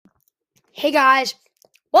Hey guys,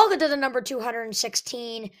 welcome to the number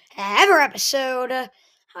 216 ever episode of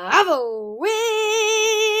a Wiz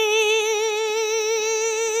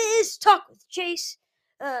Talk with Chase.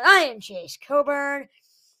 I am Chase Coburn,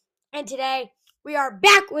 and today we are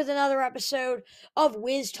back with another episode of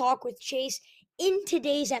Wiz Talk with Chase. In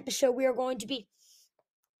today's episode, we are going to be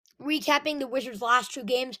recapping the Wizards' last two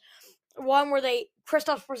games. One where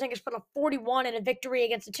Kristaps Porzingis put up 41 in a victory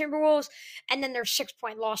against the Timberwolves, and then their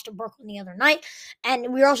 6-point loss to Brooklyn the other night.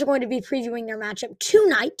 And we're also going to be previewing their matchup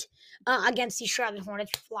tonight against the Charlotte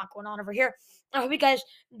Hornets. A lot going on over here. I hope you guys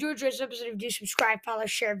do enjoy this episode. Do subscribe, follow,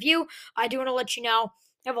 share, view. I do want to let you know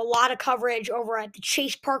I have a lot of coverage over at the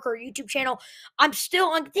Chase Parker YouTube channel. I think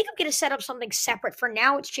I'm going to set up something separate. For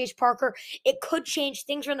now, it's Chase Parker. It could change.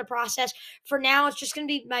 Things are in the process. For now, it's just going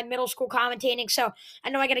to be my middle school commentating. So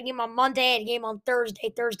I know I got a game on Monday and a game on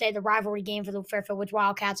Thursday. Thursday, the rivalry game for the Fairfield Woods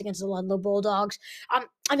Wildcats against the Ludlow Bulldogs. I'm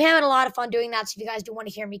having a lot of fun doing that. So if you guys do want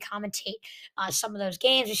to hear me commentate some of those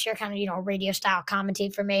games, just share kind of, radio style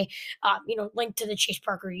commentate for me, link to the Chase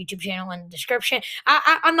Parker YouTube channel in the description.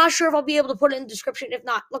 I'm not sure if I'll be able to put it in the description. If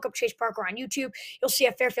not, look up Chase Parker on YouTube. You'll see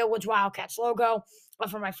a Fairfield Woods Wildcats logo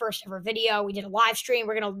for my first ever video. We did a live stream.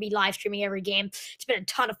 We're going to be live streaming every game. It's been a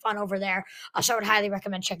ton of fun over there. So I would highly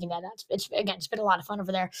recommend checking that out. It's been a lot of fun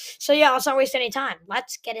over there. So yeah, let's not waste any time.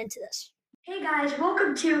 Let's get into this. Hey guys,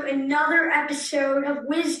 welcome to another episode of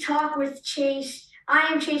Wiz Talk with Chase. I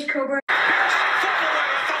am Chase Coburn.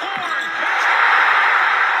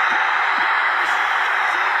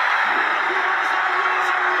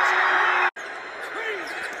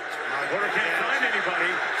 Porter can't find anybody.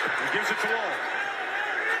 He gives it to Wall.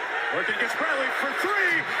 Working against Bradley for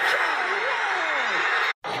three.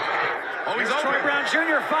 Oh, he's Troy Brown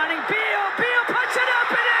Jr. finding Beal. Beal puts it up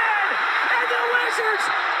and in. And the Wizards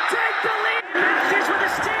take the lead. Matthews with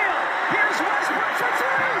a steal. Here's Westbrook for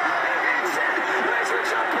three. He hits it.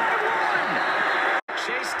 Wizards up by one.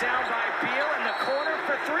 Chased down by Beal in the corner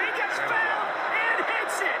for three. Gets fouled and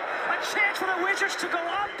hits it. A chance for the Wizards to go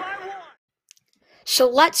up by one. So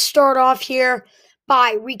let's start off here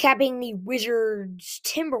by recapping the Wizards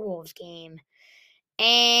Timberwolves game.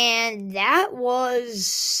 And that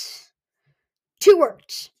was two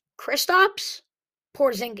words: Kristaps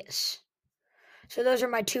Porzingis. So those are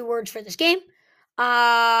my two words for this game.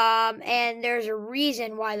 And there's a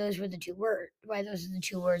reason why those are the two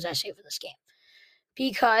words I say for this game.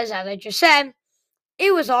 Because, as I just said,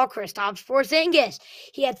 it was all Kristaps Porzingis.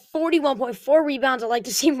 He had 41.4 rebounds. I'd like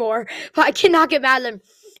to see more, but I cannot get mad at him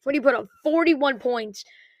when he put up 41 points,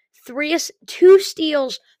 2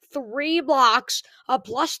 steals, 3 blocks, a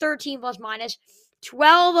plus 13 plus minus,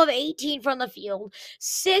 12 of 18 from the field,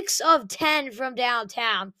 6 of 10 from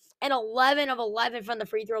downtown, and 11 of 11 from the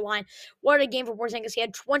free throw line. What a game for Porzingis. He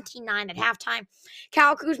had 29 at halftime.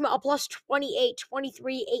 Kyle Kuzma, a plus 28,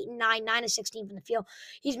 23, 8 and 9, 9 of 16 from the field.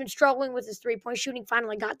 He's been struggling with his three-point shooting.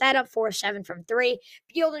 Finally got that up, 4 of 7 from 3.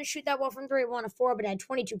 Beal didn't shoot that well from 3, 1 of 4, but had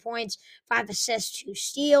 22 points, 5 assists, 2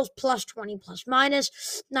 steals, plus 20 plus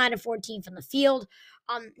minus, 9 of 14 from the field.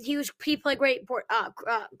 He played great. Corey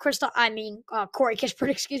Kispert,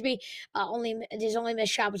 excuse me. His only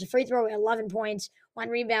missed shot was a free throw. 11 points, 1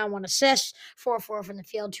 rebound, 1 assist, 4-4 from the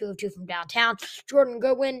field, 2 of 2 from downtown. Jordan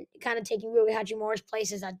Goodwin kind of taking Rui Hachimura's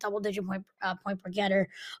place as that double-digit point per getter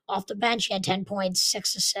off the bench. He had 10 points,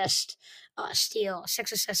 6 assists, a steal.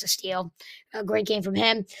 A great game from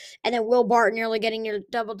him. And then Will Barton nearly getting near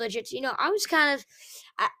double digits. I feel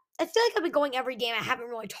like I've been going every game. I haven't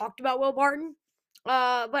really talked about Will Barton.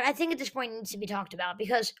 But I think at this point it needs to be talked about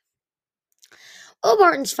because Will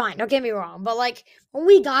Barton's fine. Don't get me wrong. But when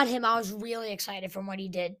we got him, I was really excited from what he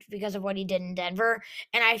did because of what he did in Denver.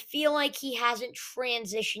 And I feel like he hasn't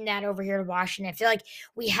transitioned that over here to Washington. I feel like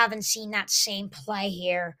we haven't seen that same play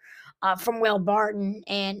here from Will Barton.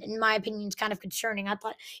 And in my opinion, it's kind of concerning. I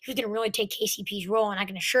thought he was going to really take KCP's role. And I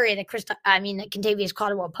can assure you that Kentavious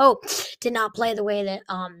Caldwell-Pope did not play the way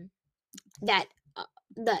that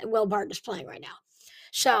Will Barton is playing right now.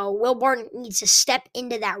 So Will Barton needs to step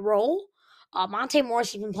into that role. Monte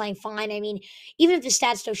Morris has been playing fine. Even if the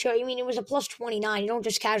stats don't show, it was a plus 29. You don't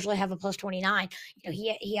just casually have a plus 29.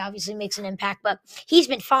 He obviously makes an impact, but he's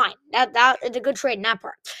been fine. That's a good trade in that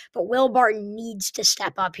part. But Will Barton needs to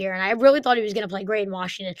step up here, and I really thought he was going to play great in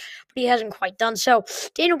Washington, but he hasn't quite done so.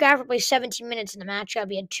 Daniel Gafford plays 17 minutes in the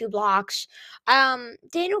matchup. He had 2 blocks.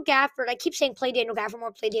 Daniel Gafford, I keep saying play Daniel Gafford more.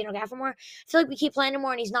 I feel like we keep playing him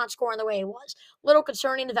more, and he's not scoring the way he was. Little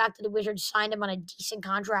concerning the fact that the Wizards signed him on a decent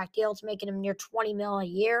contract deal to making him near $20 million a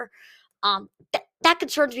year. That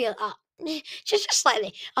concerns me just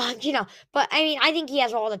slightly. But I mean, I think he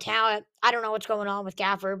has all the talent. I don't know what's going on with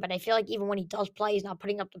Gafford, but I feel like even when he does play, he's not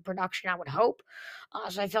putting up the production I would hope.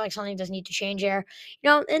 So I feel like something does need to change there.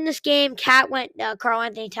 In this game, Carl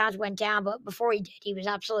Anthony Towns went down, but before he did, he was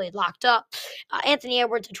absolutely locked up. Anthony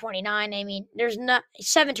Edwards at 29. I mean, there's not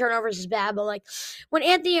 7 turnovers is bad, but like when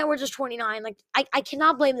Anthony Edwards is 29, like I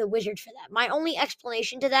cannot blame the Wizards for that. My only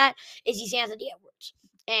explanation to that is he's Anthony Edwards.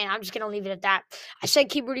 And I'm just going to leave it at that. I said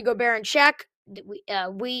keep Rudy Gobert in check.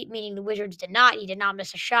 We, meaning the Wizards, did not. He did not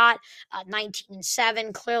miss a shot.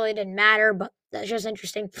 19-7 clearly didn't matter, but that's just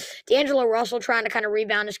interesting. D'Angelo Russell trying to kind of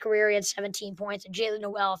rebound his career. He had 17 points, and Jalen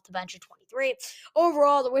Noel off the bench at 23.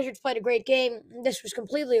 Overall, the Wizards played a great game. This was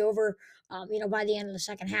completely over, by the end of the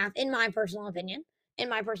second half, in my personal opinion. It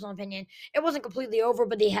wasn't completely over,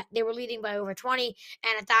 but they were leading by over 20,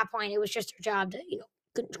 and at that point, it was just their job to,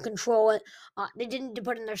 control it. They didn't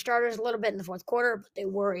put in their starters a little bit in the fourth quarter, but they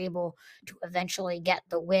were able to eventually get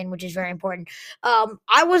the win, which is very important.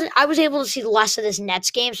 I was able to see less of this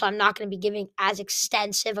Nets game, so I'm not going to be giving as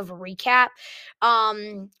extensive of a recap.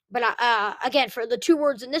 But again, for the 2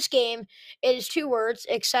 words in this game, it is 2 words,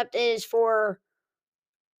 except it is for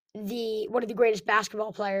one of the greatest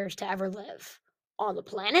basketball players to ever live on the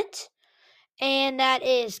planet, and that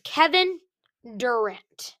is Kevin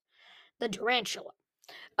Durant, the Durantula.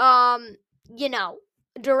 Um,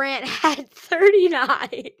 Durant had 39,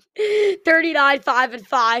 5 and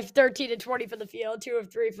 5, 13 and 20 from the field, 2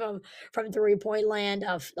 of 3 from 3-point land,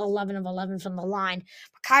 of 11 of 11 from the line.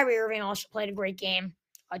 But Kyrie Irving also played a great game.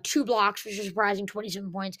 2 blocks, which is surprising,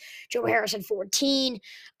 27 points. Joe Harris had 14.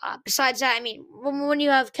 Besides that, I mean, when you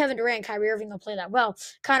have Kevin Durant and Kyrie Irving, they'll play that well.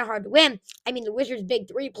 Kind of hard to win. I mean, the Wizards' big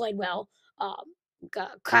 3 played well.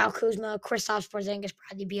 Kyle Kuzma, Kristaps Porzingis,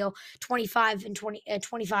 Bradley Beal, 25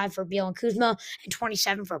 for Beal and Kuzma, and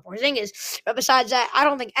 27 for Porzingis. But besides that, I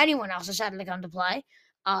don't think anyone else decided to come to play,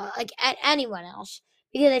 anyone else,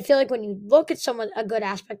 because I feel like when you look at a good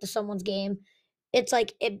aspect of someone's game, it's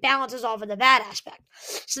like it balances off of the bad aspect.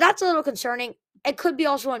 So that's a little concerning. It could be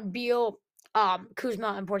also on Beal,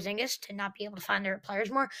 Kuzma, and Porzingis to not be able to find their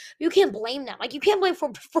players more. You can't blame them. Like, you can't blame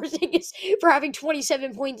Porzingis for having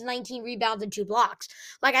 27 points, 19 rebounds, and 2 blocks.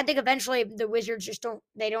 Like, I think eventually the Wizards just don't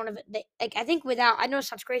have it. I think I know it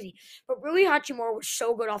sounds crazy, but Rui Hachimura was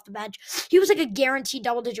so good off the bench. He was like a guaranteed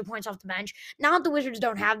double-digit points off the bench. Now that the Wizards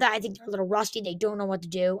don't have that, I think they're a little rusty. They don't know what to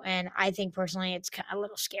do, and I think personally it's kind of a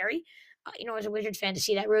little scary. As a Wizards fan, to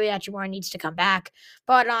see that Rui Hachimura needs to come back.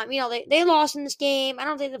 But, they lost in this game. I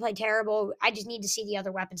don't think they played terrible. I just need to see the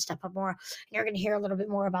other weapons step up more. And you're going to hear a little bit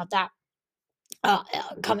more about that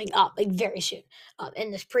coming up very soon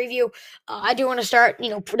in this preview. I do want to start,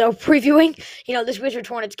 previewing, this Wizards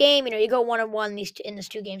Hornets game. You go 1-1 in this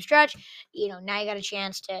 2-game stretch. Now you got a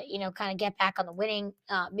chance to, kind of get back on the winning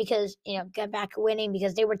because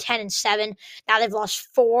they were 10-7. Now they've lost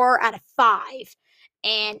 4 out of 5.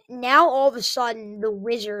 And now all of a sudden, the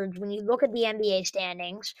Wizards, when you look at the NBA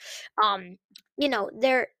standings,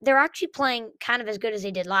 they're actually playing kind of as good as they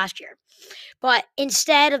did last year. But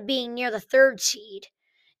instead of being near the 3rd seed,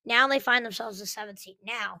 now they find themselves the 7th seed.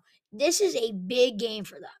 Now, this is a big game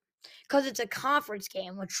for them because it's a conference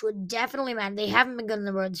game, which would definitely matter. They haven't been good in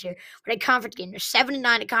the road this year, but a conference game. They're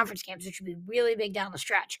 7-9 at conference games, which would be really big down the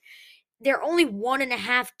stretch. They're only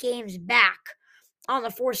 1.5 games back on the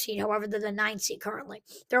 4th seed. However, they're the 9th seed currently.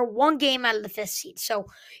 They're 1 game out of the 5th seed. So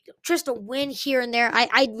just a win here and there.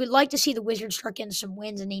 I would like to see the Wizards start getting some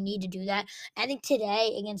wins, and they need to do that. I think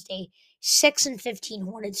today against a 6-15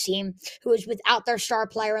 Hornets team who is without their star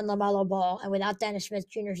player in LaMelo Ball and without Dennis Smith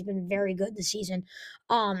Jr. has been very good this season.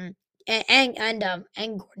 And Gordon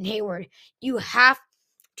Hayward, you have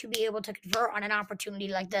to be able to convert on an opportunity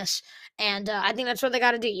like this. And I think that's what they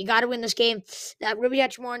got to do. You got to win this game. Rui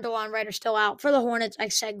Hachimura and DeLon Wright are still out for the Hornets. Like I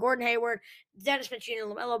said, Gordon Hayward, Dennis Smith Jr.,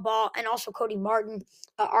 LaMelo Ball, and also Cody Martin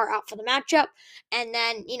are out for the matchup. And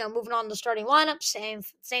then, moving on to the starting lineup, same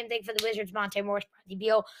thing for the Wizards, Monte Morris, Bradley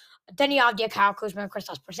Beal, Deni Avdija, Kyle Kuzma, and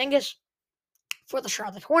Kristaps Porzingis. For the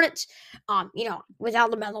Charlotte Hornets,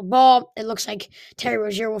 without LaMelo Ball, it looks like Terry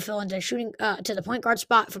Rozier will fill into to the point guard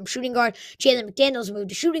spot from shooting guard. Jalen McDaniels moved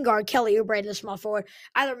to shooting guard. Kelly Oubre to the small forward.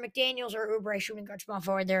 Either McDaniels or Oubre, shooting guard, small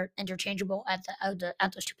forward. They're interchangeable at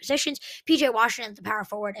those 2 positions. PJ Washington at the power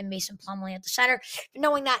forward and Mason Plumlee at the center. But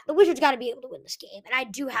knowing that, the Wizards got to be able to win this game, and I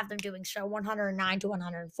do have them doing so,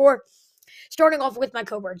 109-104. Starting off with my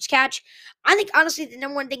Coburns catch, I think honestly the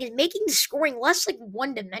number one thing is making the scoring less like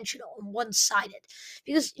one-dimensional and one-sided,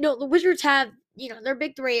 because the Wizards have their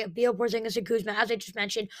big three, Beal, Porzingis, and Kuzma, as I just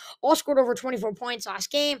mentioned, all scored over 24 points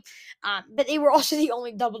last game. But they were also the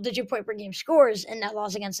only double-digit point per game scorers in that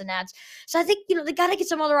loss against the Nets. So I think they got to get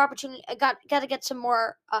some other opportunity. Got to get some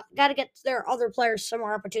more. Got to get their other players some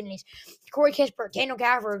more opportunities. Corey Kispert, Daniel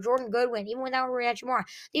Gafford, Jordan Goodwin, even without Rui Hachimura,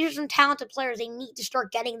 these are some talented players. They need to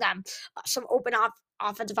start getting them some open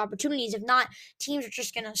offensive opportunities. If not, teams are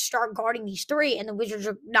just going to start guarding these three, and the Wizards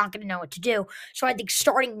are not going to know what to do. So I think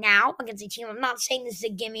starting now against a team, I'm not saying this is a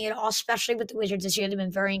gimme at all, especially with the Wizards this year. They've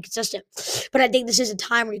been very inconsistent. But I think this is a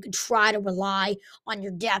time where you can try to rely on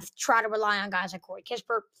your depth, try to rely on guys like Corey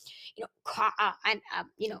Kispert,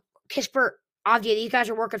 Kispert. Obviously, these guys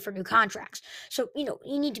are working for new contracts. So, you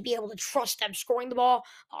need to be able to trust them scoring the ball.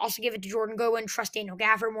 Also give it to Jordan Goodwin, trust Daniel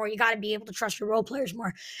Gafford more. You got to be able to trust your role players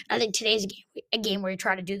more. I think today's a game where you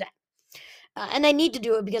try to do that. And they need to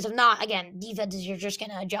do it because if not, again, defenses, you're just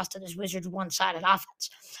going to adjust to this Wizards one-sided offense.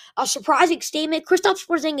 A surprising statement, Kristaps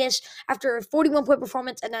Porzingis, after a 41-point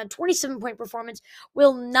performance and a 27-point performance,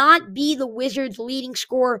 will not be the Wizards' leading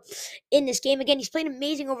scorer in this game. Again, he's played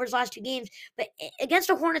amazing over his last two games, but against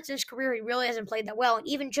the Hornets in his career, he really hasn't played that well. And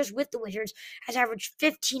even just with the Wizards, has averaged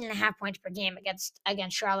 15.5 points per game against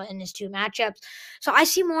Charlotte in his two matchups. So I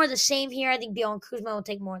see more of the same here. I think Beal and Kuzma will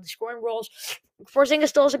take more of the scoring roles. Porzingis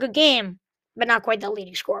still has a good game, but not quite the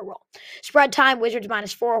leading scorer role. Spread time, Wizards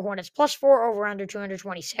 -4, Hornets +4, over under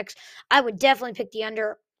 226. I would definitely pick the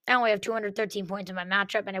under. I only have 213 points in my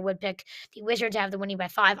matchup, and I would pick the Wizards to have the winning by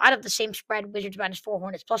 5. Out of the same spread, Wizards -4,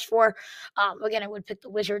 Hornets +4. Again, I would pick the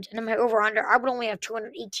Wizards. And in my over-under, I would only have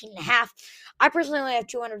 218.5. I personally only have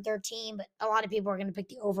 213, but a lot of people are going to pick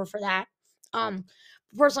the over for that.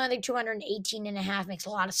 Personally, I think 218.5 makes a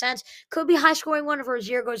lot of sense. Could be a high-scoring one if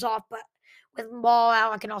Rozier goes off, but with Ball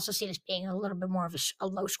out, I can also see this being a little bit more of a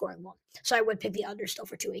low-scoring one. So I would pick the under still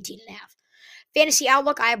for 218.5. Fantasy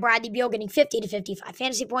outlook, I have Bradley Beal getting 50 to 55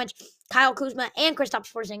 fantasy points. Kyle Kuzma and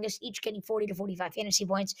Kristaps Porzingis each getting 40 to 45 fantasy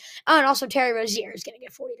points. And also Terry Rozier is going to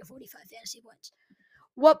get 40 to 45 fantasy points.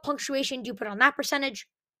 What punctuation do you put on that percentage?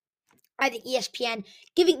 I think ESPN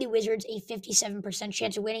giving the Wizards a 57%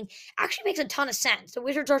 chance of winning actually makes a ton of sense. The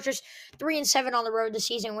Wizards are just 3-7 on the road this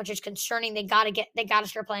season, which is concerning. They gotta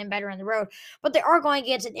start playing better on the road. But they are going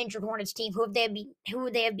against an injured Hornets team who they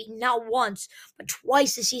have beaten not once but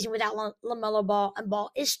twice this season without LaMelo Ball, and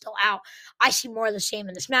Ball is still out. I see more of the same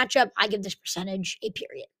in this matchup. I give this percentage a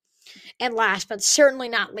period. And last but certainly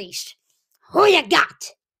not least, who you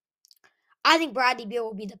got? I think Bradley Beal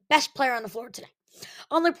will be the best player on the floor today.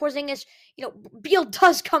 Unlike Porzingis, Beal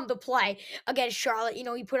does come to play against Charlotte.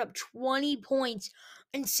 He put up 20 points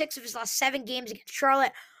in 6 of his last 7 games against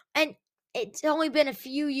Charlotte. And it's only been a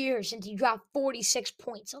few years since he dropped 46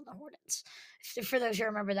 points on the Hornets. For those who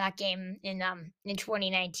remember that game in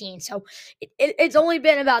 2019. So it's only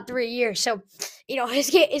been about 3 years. So,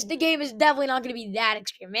 the game is definitely not going to be that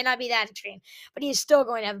extreme. It may not be that extreme, but he is still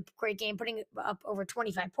going to have a great game, putting up over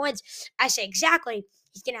 25 points. I say exactly.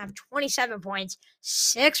 He's going to have 27 points,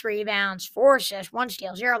 6 rebounds, 4 assists, 1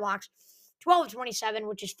 steal, 0 blocks, 12 of 27,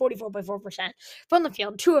 which is 44.4% from the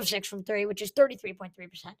field, 2 of 6 from 3, which is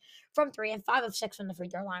 33.3% from 3, and 5 of 6 from the free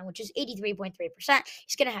throw line, which is 83.3%.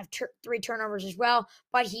 He's going to have 3 turnovers as well,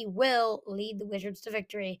 but he will lead the Wizards to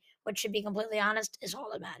victory, which, to be completely honest, is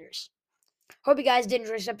all that matters. Hope you guys did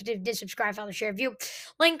enjoy this episode. Did subscribe, follow, share, view.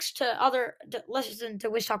 Links to listen to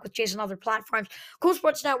Wiz Talk with Chase on other platforms. Cool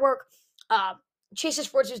Sports Network,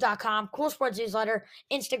 ChaseSportsNews.com, Cool Sports Newsletter,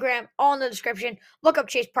 Instagram, all in the description. Look up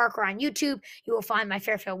Chase Parker on YouTube. You will find my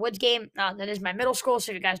Fairfield Woods game. That is my middle school,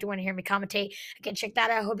 so if you guys do want to hear me commentate, again, check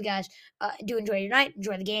that out. I hope you guys do enjoy your night,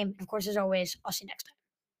 enjoy the game. And of course, as always, I'll see you next time.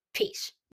 Peace.